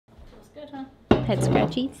good, huh? Head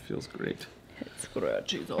scratchies. Feels great. Head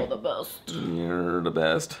scratchies, all the best. You're the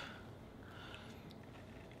best.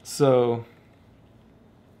 So,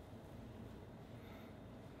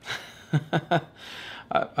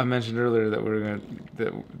 I mentioned earlier that we were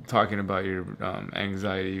talking about your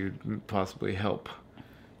anxiety would possibly help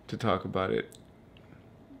to talk about it.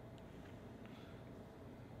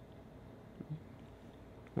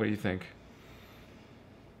 What do you think?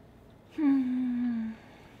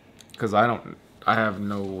 Because I have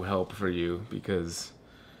no help for you because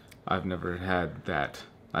I've never had that.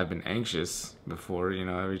 I've been anxious before,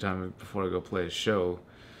 every time before I go play a show,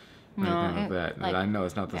 anything like that. Like, I know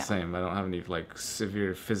it's not the same. I don't have any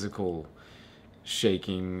severe physical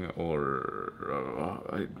shaking or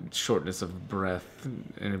shortness of breath,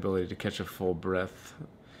 inability to catch a full breath.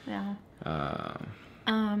 Yeah.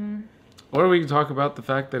 Or we can talk about the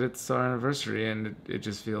fact that it's our anniversary and it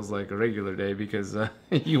just feels like a regular day because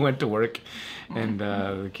you went to work and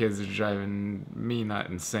the kids are driving me not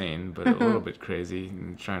insane, but a little bit crazy,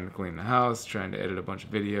 and trying to clean the house, trying to edit a bunch of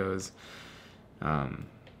videos,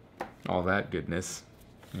 all that goodness,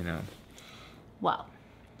 Well,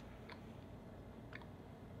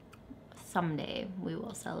 someday we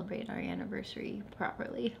will celebrate our anniversary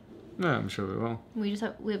properly. Yeah, I'm sure we will. We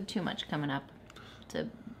have too much coming up to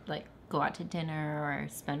go out to dinner or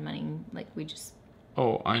spend money.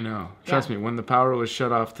 Oh, I know. Trust me, when the power was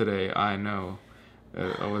shut off today, I know.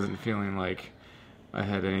 I wasn't feeling like I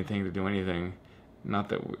had anything to do anything. Not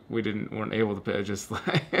that we weren't able to pay. Just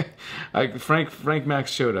Frank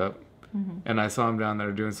Max showed up, and I saw him down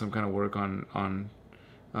there doing some kind of work on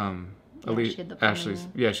Ashley's.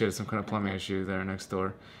 Yeah, she had some kind of plumbing issue there next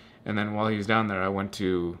door, and then while he was down there, I went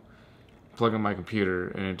to plug in my computer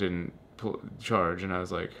and it didn't charge, and I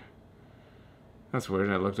was like, that's weird.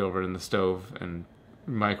 And I looked over in the stove and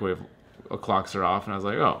microwave clocks are off, and I was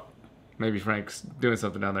like, oh, maybe Frank's doing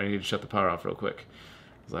something down there. I need to shut the power off real quick.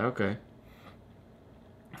 I was like, okay,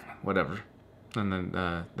 whatever. And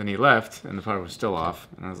then he left, and the power was still off,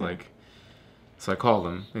 and I was like, so I called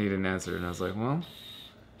him, and he didn't answer, and I was like, well.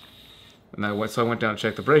 And I went down to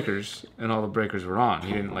check the breakers, and all the breakers were on.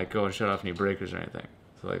 He didn't go and shut off any breakers or anything.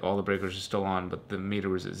 So all the breakers are still on, but the meter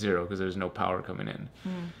was at 0 because there's no power coming in.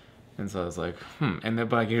 And so I was like, And then,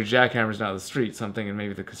 but I can hear jackhammers down the street, so I'm thinking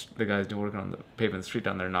maybe the guys working on the paving the street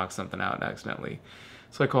down there knocked something out accidentally.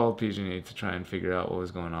 So I called PG&E to try and figure out what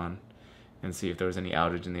was going on and see if there was any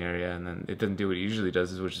outage in the area. And then it doesn't do what it usually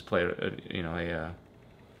does, which is play a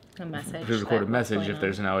message, pre-recorded message if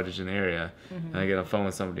there's an outage in the area. And I get on the phone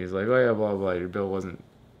with somebody who's like, oh yeah, blah blah, your bill wasn't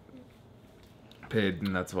paid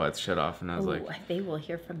and that's why it's shut off. And I was like, they will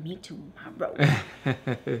hear from me tomorrow.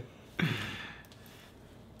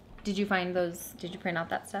 Did you find those? Did you print out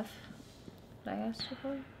that stuff that I asked you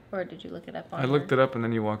for, or did you look it up? I looked it up and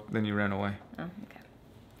then you ran away. Oh, okay.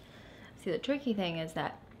 See, the tricky thing is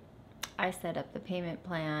that I set up the payment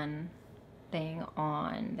plan thing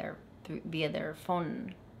on via their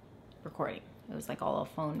phone recording. It was all a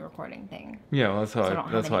phone recording thing. Yeah, well,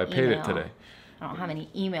 that's how I paid it today. I don't have any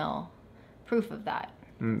email proof of that.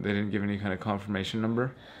 They didn't give any kind of confirmation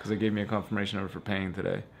number? Because they gave me a confirmation number for paying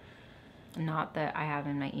today. Not that I have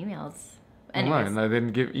in my emails. Anyways. And they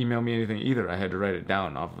didn't email me anything either. I had to write it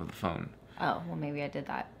down off of the phone. Oh, well, maybe I did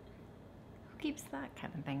that. Who keeps that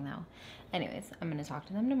kind of thing, though? Anyways, I'm going to talk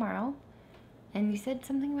to them tomorrow. And you said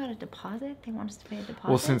something about a deposit? They want us to pay a deposit?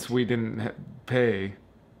 Well, since we didn't pay,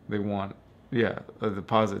 they want, a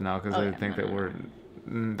deposit now because they think that we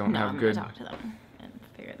don't have good... I'm going to talk to them and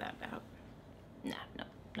figure that out. No.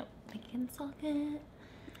 They can suck it.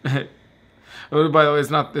 Oh, by the way, it's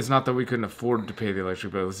not that we couldn't afford to pay the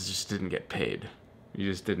electric bill. This just didn't get paid.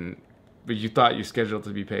 You just didn't. But you thought you scheduled to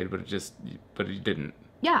be paid, but you didn't.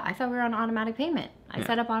 Yeah, I thought we were on automatic payment. I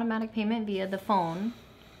set up automatic payment via the phone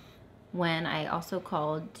when I also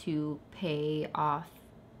called to pay off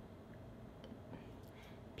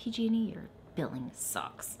PG&E. Your billing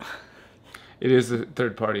sucks. It is a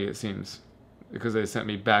third party, it seems. Because they sent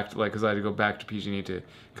me back, because I had to go back to PG&E to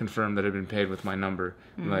confirm that it had been paid with my number.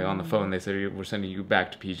 On the phone, they said, we're sending you back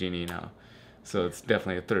to PG&E now. So it's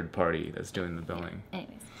definitely a third party that's doing the billing.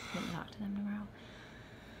 Anyways, I'm gonna talk to them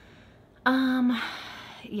tomorrow.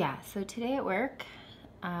 Yeah, so today at work,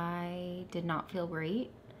 I did not feel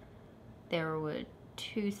great. There were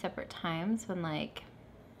 2 separate times when, I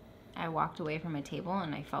walked away from my table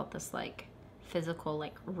and I felt this, physical,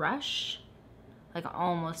 rush.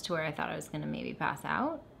 Almost to where I thought I was going to maybe pass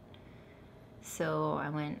out. So I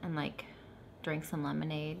went and drank some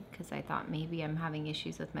lemonade because I thought maybe I'm having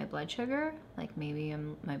issues with my blood sugar. Maybe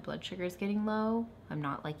my blood sugar is getting low. I'm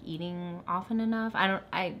not eating often enough.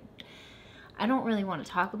 I I don't really want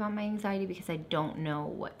to talk about my anxiety because I don't know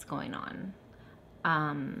what's going on.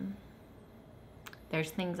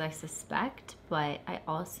 There's things I suspect, but I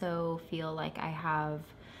also feel like I have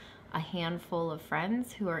a handful of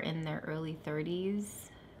friends who are in their early 30s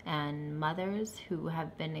and mothers who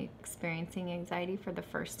have been experiencing anxiety for the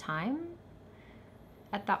first time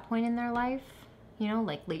at that point in their life, you know,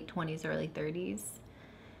 like late 20s, early 30s.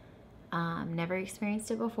 Never experienced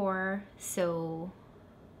it before, so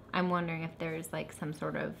I'm wondering if there's like some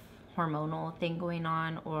sort of hormonal thing going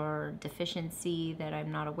on or deficiency that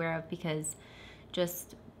I'm not aware of, because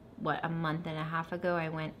just a month and a half ago I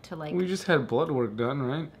went to like... We just had blood work done,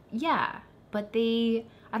 right? Yeah, but I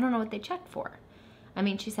don't know what they checked for. I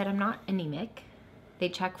mean, she said I'm not anemic. They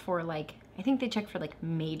check for like, I think they check for like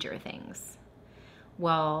major things.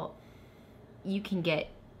 Well, you can get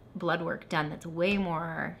blood work done that's way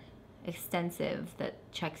more extensive, that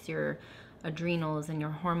checks your adrenals and your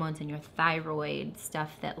hormones and your thyroid,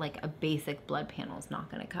 stuff that like a basic blood panel is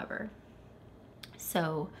not going to cover.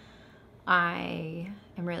 So I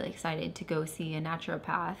am really excited to go see a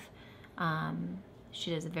naturopath.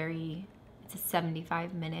 She does it's a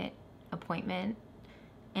 75-minute appointment.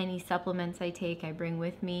 Any supplements I take, I bring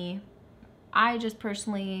with me. I just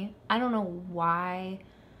personally, I don't know why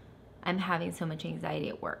I'm having so much anxiety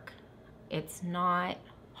at work. It's not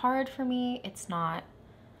hard for me. It's not...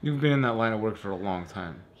 You've been in that line of work for a long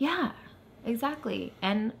time. Yeah, exactly.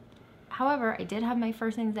 And however, I did have my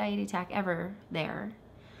first anxiety attack ever there.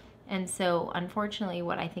 And so, unfortunately,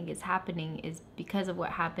 what I think is happening is because of what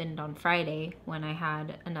happened on Friday when I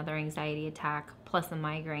had another anxiety attack plus a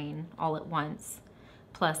migraine all at once,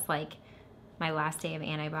 plus like my last day of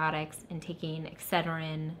antibiotics and taking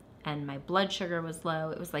Excedrin, and my blood sugar was low.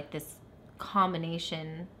 It was like this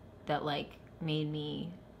combination that like made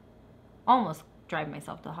me almost drive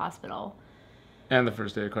myself to the hospital. And the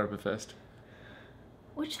first day of Carpet Fest.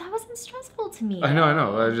 Which, that wasn't stressful to me. I know.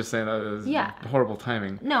 I was just saying that was Yeah. horrible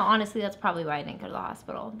timing. No, honestly, that's probably why I didn't go to the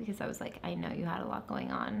hospital, because I was like, I know you had a lot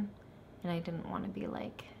going on, and I didn't want to be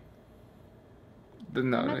like,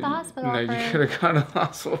 I'm at the hospital. No, you could have gone to the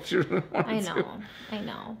hospital if you really wanted to. I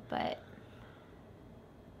know, but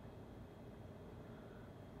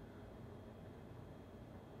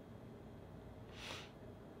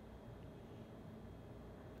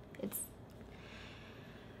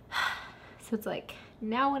it's like,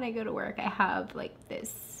 now when I go to work, I have like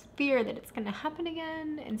this fear that it's gonna happen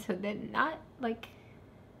again, and so then that like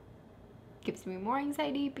gives me more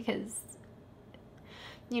anxiety, because,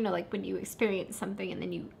 you know, like when you experience something and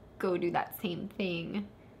then you go do that same thing,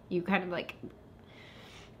 you kind of like,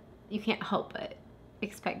 you can't help but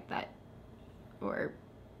expect that or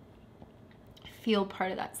feel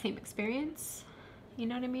part of that same experience. You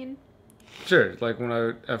know what I mean? Sure. Like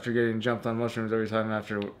when after getting jumped on mushrooms every time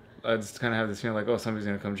after, I just kind of have this feeling like, oh, somebody's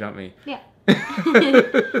going to come jump me. Yeah.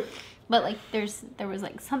 But like there was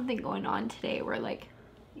like something going on today where like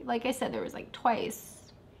I said, there was like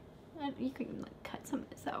twice, and you can like cut some of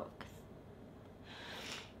this out,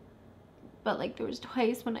 but like there was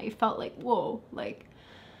twice when I felt like, whoa, like,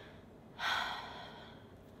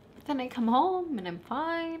 but then I come home and I'm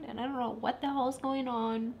fine, and I don't know what the hell is going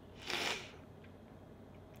on.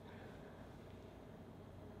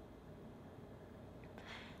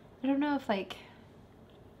 I don't know if like,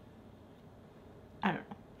 I don't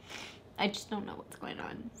know. I just don't know what's going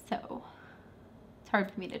on. So it's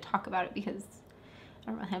hard for me to talk about it because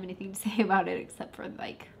I don't really have anything to say about it, except for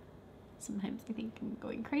like, sometimes I think I'm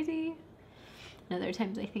going crazy. And other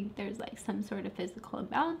times I think there's like some sort of physical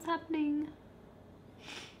imbalance happening.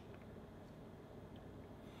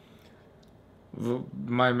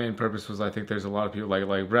 My main purpose was, I think there's a lot of people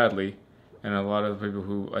like Bradley and a lot of people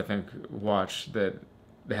who I think watch that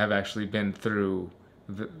they have actually been through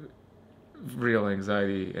the real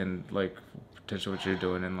anxiety, and like potentially what you're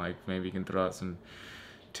doing, and like maybe you can throw out some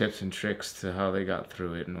tips and tricks to how they got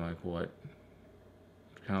through it, and like what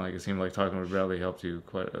kind of like it seemed like talking with Bradley helped you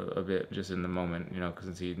quite a bit just in the moment, you know,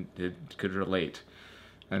 because he could relate,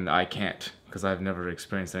 and I can't, because I've never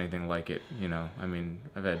experienced anything like it, you know. I mean,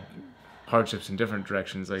 I've had hardships in different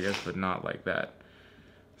directions, I guess, but not like that.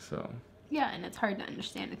 So yeah, and it's hard to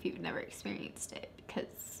understand if you've never experienced it,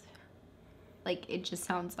 because like it just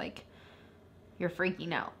sounds like you're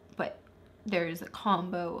freaking out, but there's a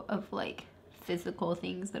combo of like physical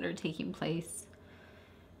things that are taking place,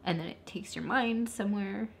 and then it takes your mind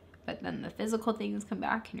somewhere, but then the physical things come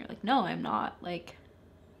back and you're like, no, I'm not, like,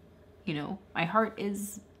 you know, my heart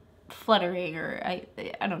is fluttering, or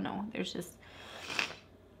I don't know, there's just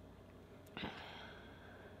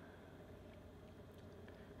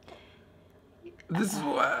This is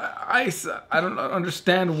why I don't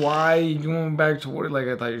understand why you're going back to work. Like,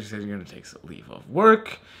 I thought you said you're going to take some leave off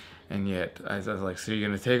work. And yet, I was like, so you're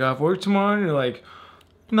going to take off work tomorrow? And you're like,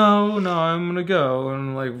 no, I'm going to go. And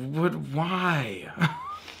I'm like, what? Why?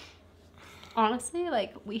 Honestly,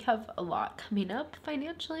 like, we have a lot coming up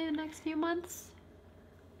financially in the next few months.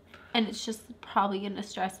 And it's just probably going to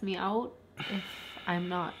stress me out if I'm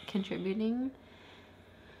not contributing.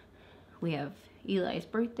 We have Eli's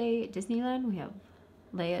birthday at Disneyland. We have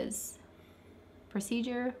Leia's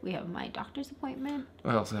procedure. We have my doctor's appointment.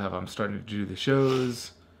 I also have, I'm starting to do the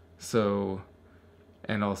shows. So,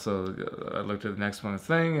 and also I looked at the next month's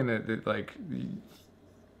thing, and it like,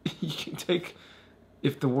 you can take,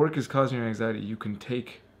 if the work is causing you anxiety, you can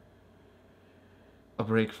take a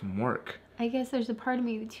break from work. I guess there's a part of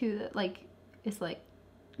me too that like is like,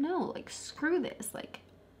 no, like screw this. Like,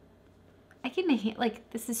 I can, like,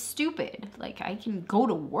 this is stupid. Like, I can go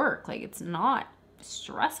to work. Like, it's not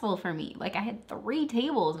stressful for me. Like, I had 3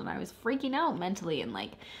 tables and I was freaking out mentally. And,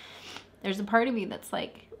 like, there's a part of me that's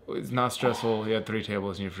like... It's not stressful. You had 3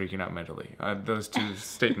 tables and you're freaking out mentally. Those 2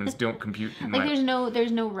 statements don't compute. Like, there's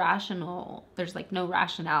no rational... There's, like, no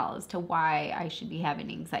rationale as to why I should be having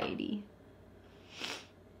anxiety.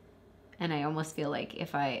 And I almost feel like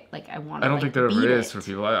if I want to, I don't think there ever is for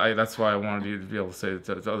people. That's why I wanted you to be able to say it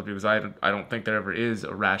to other people. Because I don't think there ever is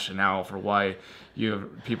a rationale for why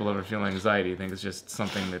people ever feel anxiety. I think it's just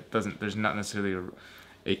something that doesn't. There's not necessarily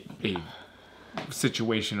a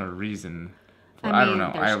situation or reason. I don't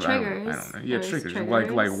know. There's triggers. I don't know. Yeah, triggers.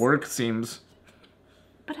 Like work seems.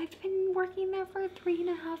 But I've been working there for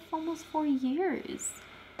 3.5, almost 4 years.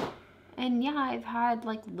 And yeah, I've had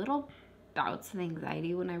like little bouts of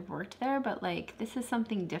anxiety when I've worked there, but like this is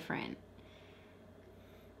something different.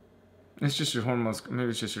 It's just your hormones.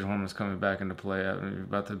 Maybe it's just your hormones coming back into play. I mean, you're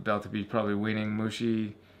about to be probably weaning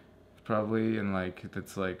Mushi, probably, and like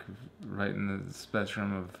that's like right in the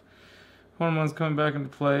spectrum of hormones coming back into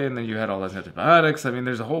play. And then you had all those antibiotics. I mean,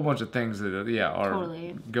 there's a whole bunch of things that are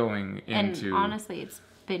totally going into. And honestly, it's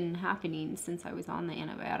been happening since I was on the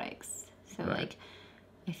antibiotics. So right. Like,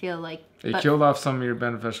 I feel like... It killed off some of your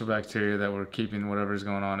beneficial bacteria that were keeping whatever's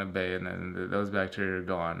going on at bay, and then those bacteria are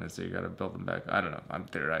gone, and so you got to build them back. I don't know. I'm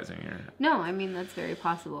theorizing here. No, I mean, that's very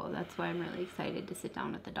possible. That's why I'm really excited to sit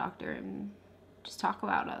down with the doctor and just talk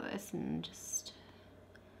about all this, and just...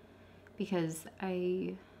 Because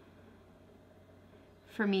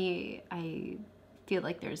for me, I feel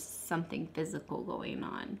like there's something physical going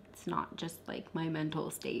on. It's not just like my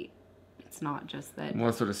mental state. It's not just that... Well,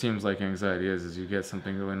 that's what it seems like anxiety is you get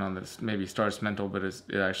something going on that maybe starts mental, but it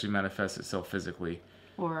actually manifests itself physically.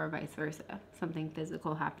 Or vice versa. Something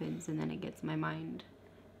physical happens, and then it gets my mind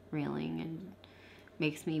reeling and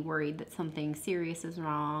makes me worried that something serious is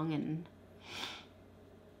wrong, and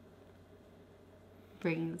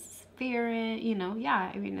brings fear in, Yeah,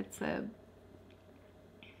 I mean, it's like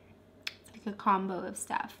a combo of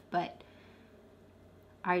stuff, but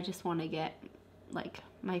I just want to get, like,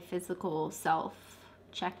 my physical self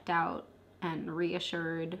checked out and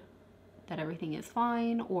reassured that everything is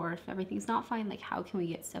fine, or if everything's not fine, like, how can we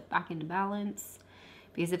get stuff back into balance?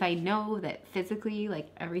 Because if I know that physically, like,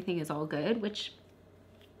 everything is all good, which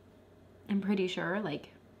I'm pretty sure, like,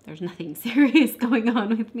 there's nothing serious going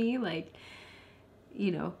on with me, like,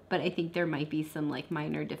 but I think there might be some, like,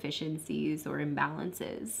 minor deficiencies or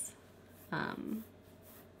imbalances.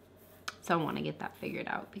 So I want to get that figured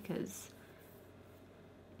out, because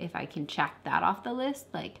if I can check that off the list,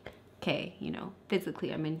 like, okay,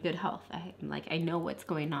 physically I'm in good health. I know what's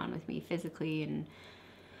going on with me physically and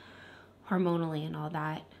hormonally and all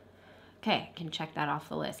that. Okay, I can check that off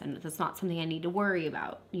the list, and that's not something I need to worry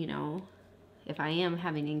about. If I am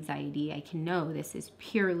having anxiety, I can know this is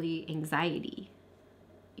purely anxiety.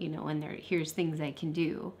 And here's things I can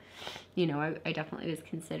do. I definitely was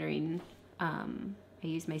considering, I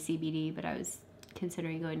used my CBD, but I was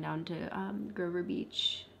considering going down to Grover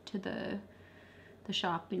Beach to the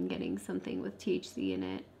shop and getting something with THC in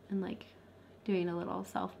it, and like doing a little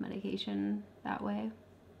self-medication that way.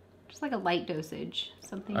 Just like a light dosage,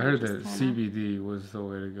 something. I heard that CBD was the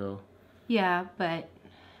way to go. Yeah, but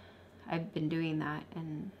I've been doing that,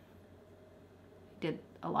 and did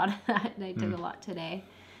a lot of that, and I did a lot today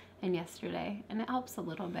and yesterday, and it helps a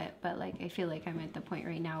little bit, but like I feel like I'm at the point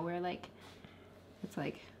right now where like it's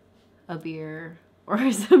like a beer or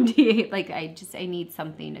some D8. Like I need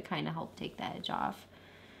something to kind of help take the edge off.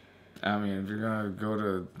 I mean, if you're gonna go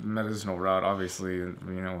to the medicinal route, obviously,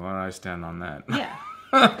 where I stand on that. Yeah.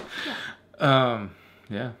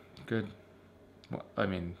 Yeah, good. Well, I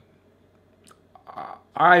mean,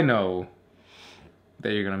 I know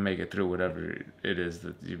that you're going to make it through whatever it is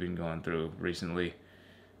that you've been going through recently.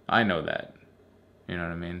 I know that. You know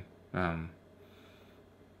what I mean?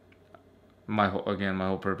 My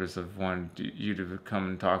whole purpose of wanting you to come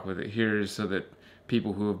and talk with it here is so that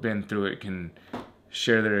people who have been through it can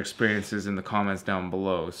share their experiences in the comments down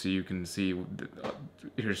below, so you can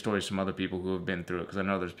hear stories from other people who have been through it, because I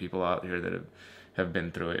know there's people out here that have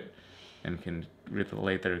been through it and can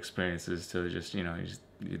relate their experiences to just,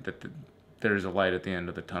 that there's a light at the end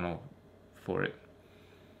of the tunnel for it.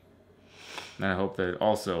 And I hope that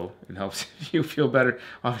also it helps you feel better.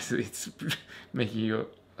 Obviously, it's making you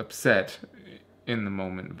upset in the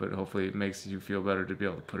moment, but hopefully it makes you feel better to be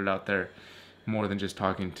able to put it out there more than just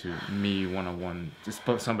talking to me one-on-one. Just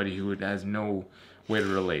somebody who has no way to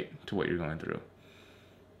relate to what you're going through.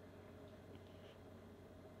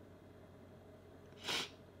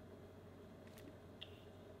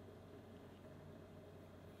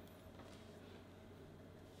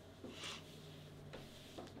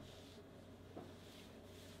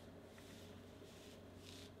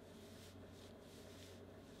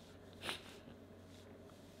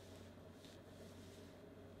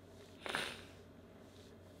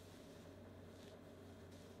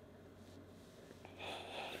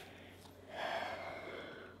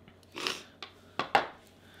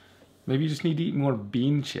 Maybe you just need to eat more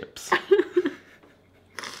bean chips.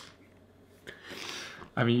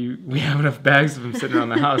 I mean, we have enough bags of them sitting around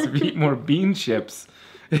the house. If you eat more bean chips,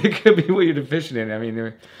 it could be what you're deficient in. I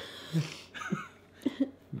mean,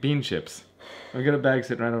 bean chips. We got a bag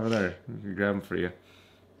sitting right over there. We can grab them for you.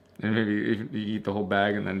 And maybe you eat the whole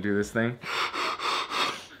bag and then do this thing.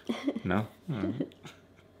 No? All right.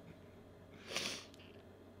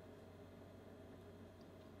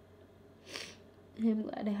 I'm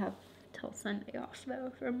glad I have till Sunday off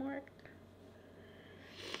though from work.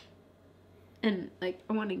 And I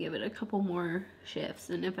want to give it a couple more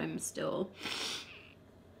shifts, and if I'm still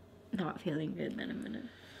not feeling good, then I'm gonna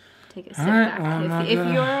take a step back.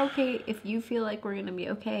 If you're okay, if you feel like we're gonna be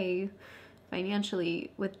okay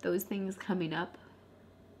financially with those things coming up,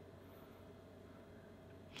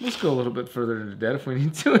 let's go a little bit further into debt if we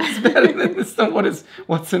need to. It's better than this. So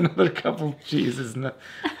what's another couple cheeses?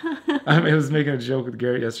 I was making a joke with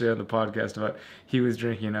Garrett yesterday on the podcast about he was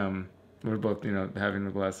drinking. We were both, having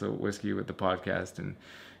a glass of whiskey with the podcast, and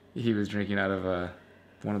he was drinking out of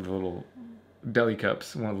one of the little deli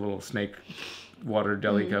cups, one of the little snake water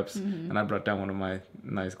deli cups, and I brought down one of my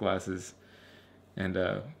nice glasses, and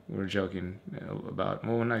we were joking about.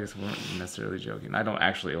 Well, I guess we weren't necessarily joking. I don't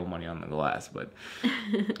actually owe money on the glass, but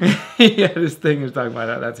he had this thing he was talking about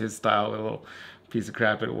how that's his style, a little piece of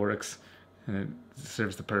crap. It works, and it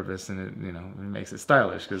serves the purpose, and it it makes it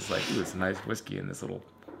stylish because it's a nice whiskey in this little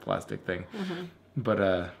plastic thing. But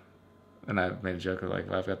and I made a joke of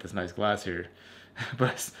well, I've got this nice glass here,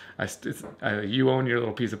 but you own your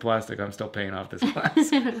little piece of plastic. I'm still paying off this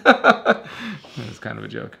glass. It was kind of a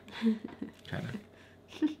joke. Kind of.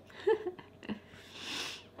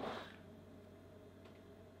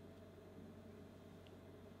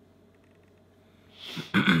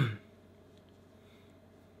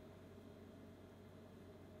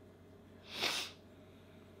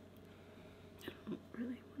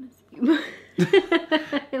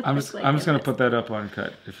 I'm just gonna put that up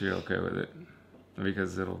uncut if you're okay with it,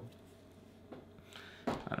 because I don't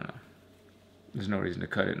know. There's no reason to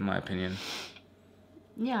cut it, in my opinion.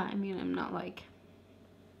 yeah, I mean, I'm not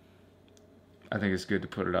I think it's good to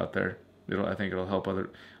put it out there. I think it'll help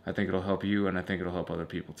you, and I think it'll help other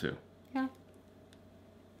people too. Yeah.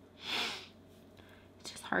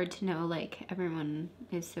 It's just hard to know. Everyone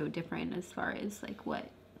is so different as far as what.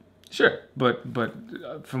 Sure, but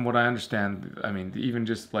from what I understand, I mean, even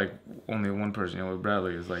just only one person, with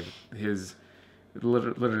Bradley, is his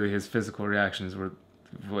literally his physical reactions were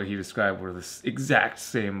what he described were the exact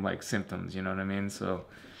same symptoms. You know what I mean? So.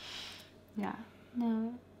 Yeah.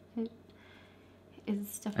 No.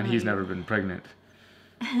 It's definitely. And he's never been pregnant.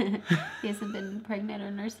 He hasn't been pregnant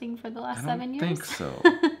or nursing for the last 7 years. I don't think so.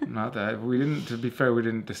 Not that we didn't. To be fair, we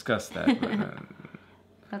didn't discuss that. But,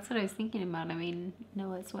 that's what I was thinking about. I mean,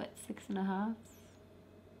 Noah's 6.5? 6.5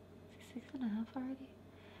 already?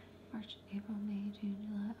 March, April, May, June,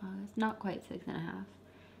 July, August. Not quite 6.5.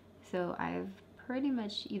 So I've pretty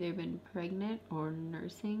much either been pregnant or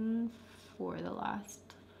nursing for the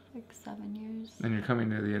last 7 years. And you're coming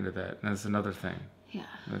to the end of that. And that's another thing. Yeah.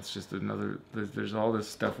 That's just another. There's all this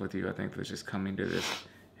stuff with you. I think that's just coming to this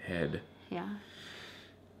head. Yeah.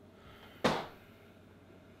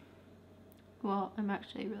 Well, I'm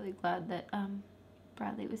actually really glad that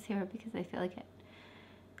Bradley was here, because I feel like it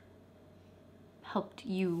helped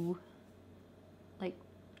you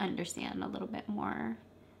understand a little bit more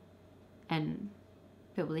and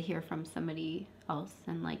be able to hear from somebody else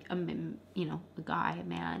and like a man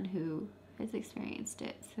who has experienced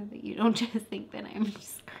it, so that you don't just think that I'm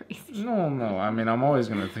just crazy. No. I mean, I'm always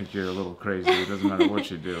going to think you're a little crazy. It doesn't matter what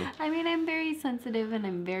you do. I mean, I'm very sensitive and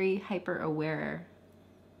I'm very hyper aware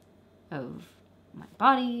of my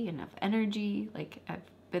body and of energy. Like, I've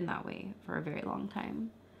been that way for a very long time.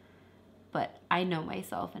 But I know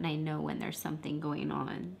myself, and I know when there's something going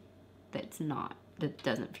on that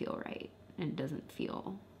doesn't feel right and doesn't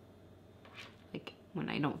feel like, when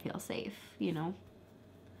I don't feel safe, you know?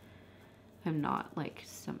 I'm not like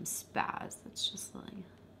some spaz that's just like...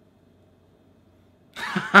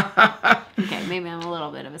 Okay, maybe I'm a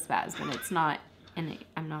little bit of a spaz, but it's not, and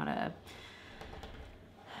I'm not a...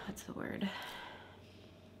 What's the word?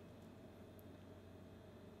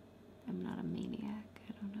 I'm not a maniac.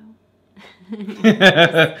 I don't know.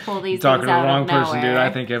 Just pull these Talking to things the out wrong of person, dude. nowhere. I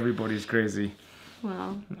think everybody's crazy.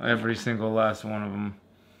 Well, Every single last one of them.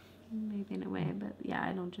 maybe in a way, but yeah,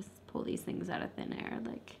 I don't just pull these things out of thin air.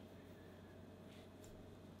 Like,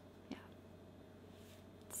 yeah,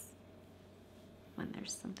 it's when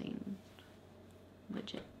there's something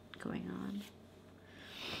legit going on.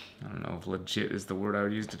 I don't know if legit is the word I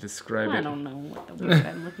would use to describe it. I don't know what the word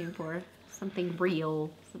I'm looking for. Something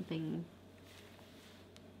real, something...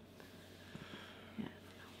 Yeah.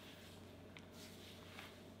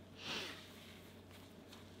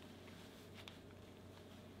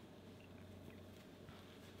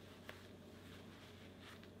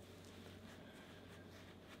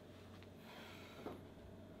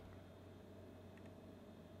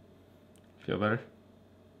 Feel better?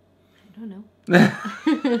 I don't know.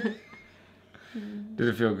 Did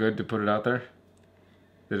it feel good to put it out there?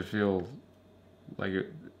 Did it feel like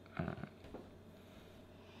it? I don't know.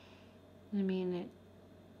 I mean,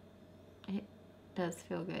 it does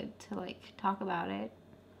feel good to like talk about it.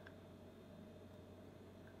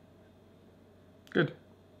 Good.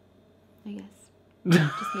 I guess it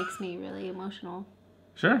just makes me really emotional.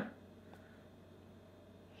 Sure.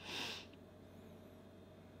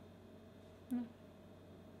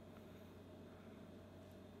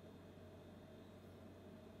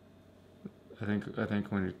 I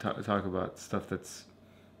think when you talk about stuff that's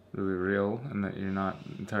really real and that you're not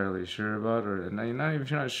entirely sure about, or not even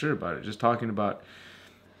if you're not sure about it, just talking about,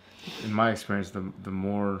 in my experience, the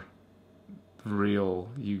more real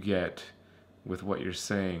you get with what you're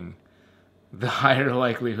saying, the higher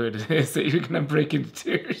likelihood it is that you're gonna break into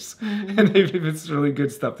tears. Mm-hmm. And even if it's really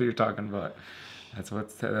good stuff that you're talking about, that's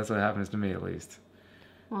what happens to me, at least.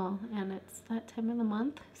 Well, and it's that time of the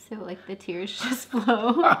month, so like the tears just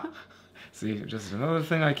flow. See, just another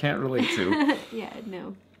thing I can't relate to. Yeah,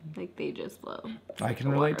 no, like they just flow. I can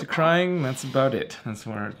relate to crying. That's about it. That's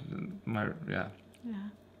where yeah. Yeah.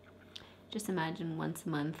 Just imagine once a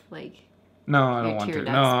month, like. No, I your don't want tear to.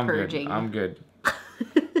 ducts No, I'm purging. good. I'm good.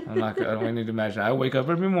 I'm not. I don't need to imagine. I wake up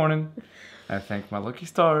every morning. I thank my lucky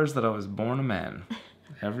stars that I was born a man.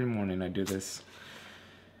 Every morning I do this.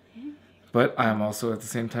 But I am also at the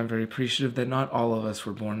same time very appreciative that not all of us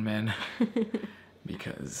were born men.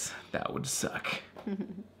 Because that would suck.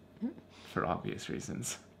 For obvious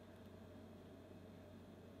reasons.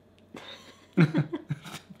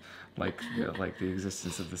 like the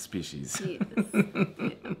existence of the species. Yes.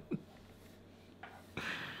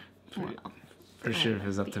 Well, For sure, if it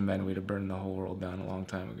was up to men, we'd have burned the whole world down a long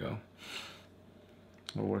time ago.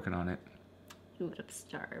 We're working on it. you would have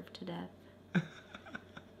starved to death.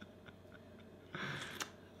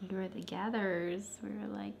 We were the gatherers. We were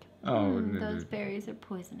like, those berries are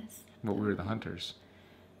poisonous. But we were the hunters.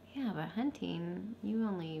 Yeah, but hunting, you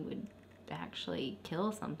only would actually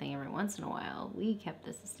kill something every once in a while. We kept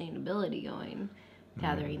the sustainability going,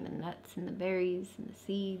 gathering the nuts and the berries and the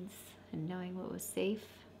seeds and knowing what was safe.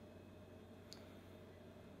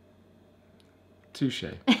 Touche.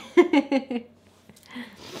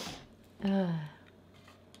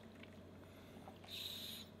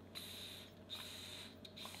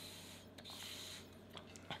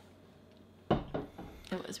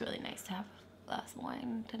 It was really nice to have a glass of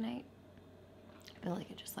wine tonight. I feel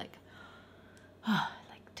like it just like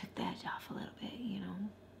took the edge off a little bit, you know?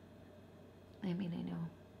 I mean, I know.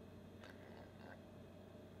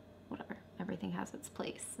 Whatever. Everything has its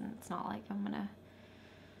place, and it's not like I'm gonna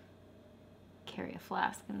carry a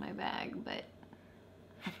flask in my bag, but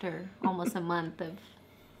after almost a month of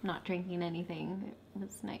not drinking anything, it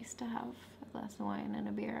was nice to have a glass of wine and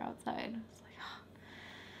a beer outside. It's like,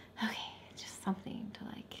 oh, okay. Just something to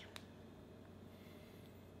like,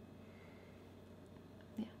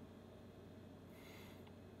 yeah.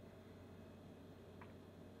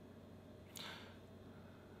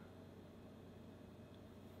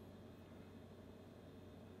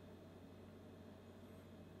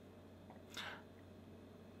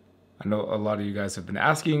 I know a lot of you guys have been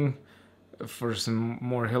asking for some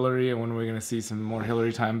more Hillary, and when we're going to see some more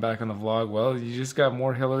Hillary time back on the vlog. Well, you just got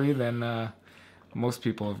more Hillary than most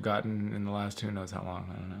people have gotten in the last who knows how long.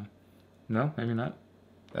 I don't know. No, maybe not.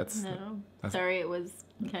 That's Sorry, it was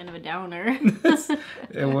kind of a downer.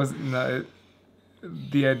 it was not.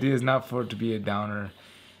 The idea is not for it to be a downer.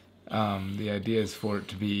 The idea is for it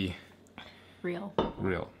to be Real.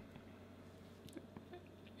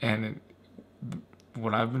 And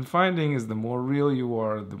what I've been finding is the more real you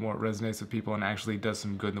are, the more it resonates with people and actually does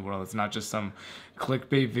some good in the world. It's not just some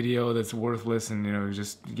clickbait video that's worthless and, you know,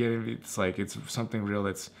 just it's like it's something real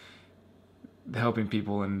that's helping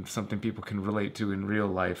people and something people can relate to in real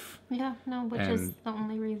life. Yeah, no, which is the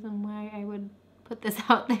only reason why I would put this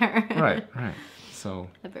out there. Right. So,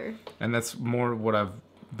 Ever. And that's more what I've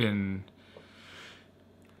been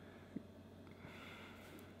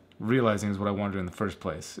realizing is what I want to do in the first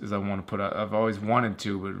place. Is I want to put out, I've always wanted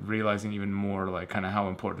to, but realizing even more like kind of how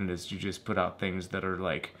important it is to just put out things that are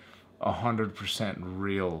like 100%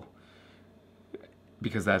 real,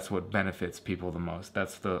 because that's what benefits people the most.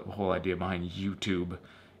 That's the whole idea behind YouTube,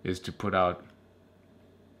 is to put out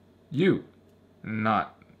you,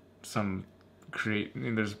 not some I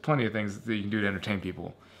mean, there's plenty of things that you can do to entertain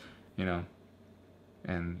people, you know,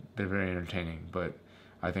 and they're very entertaining, but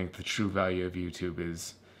I think the true value of YouTube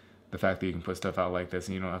is the fact that you can put stuff out like this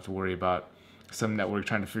and you don't have to worry about some network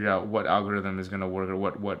trying to figure out what algorithm is going to work or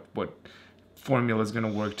what formula is going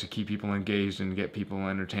to work to keep people engaged and get people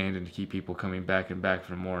entertained and to keep people coming back and back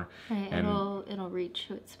for more. Right, and it'll reach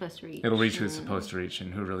who it's supposed to reach. It'll reach who it's supposed to reach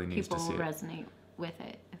and who really needs to see it. People will resonate with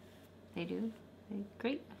it. If they do,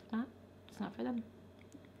 great. If not, it's not for them.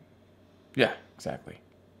 Yeah, exactly.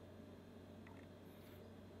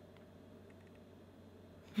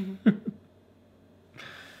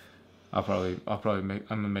 I'll probably I'm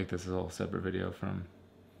gonna make this a whole separate video from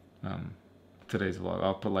today's vlog.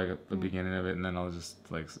 I'll put like the beginning of it, and then I'll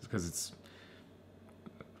just like, because it's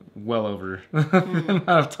well over the amount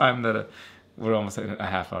of time that we're almost at a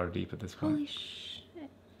half hour deep at this point. Holy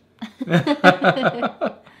shit!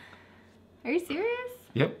 Are you serious?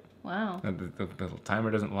 Yep. Wow. The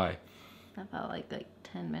timer doesn't lie. That felt like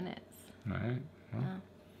 10 minutes. All right. Well.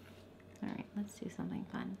 All right, let's do something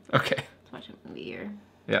fun. Okay. Let's watch a movie or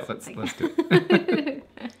yeah, something. let's do it.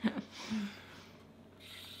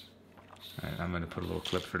 All right, I'm gonna put a little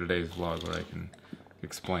clip for today's vlog where I can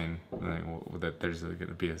explain that there's going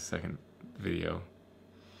to be a second video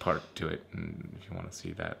part to it, and if you want to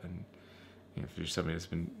see that, then if you're somebody that's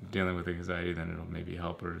been dealing with anxiety, then it'll maybe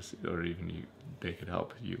help, or even they could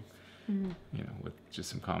help you, you know, with just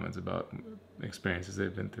some comments about experiences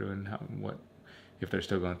they've been through and if they're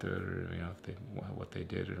still going through it, or you know, what they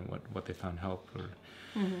did or what they found help, or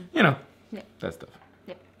you know, that stuff.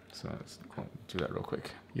 So let's do that real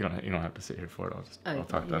quick. You don't have to sit here for it. I'll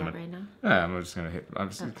talk about it right now. Yeah, I'm just gonna hit.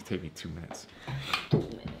 It's gonna take me 2 minutes.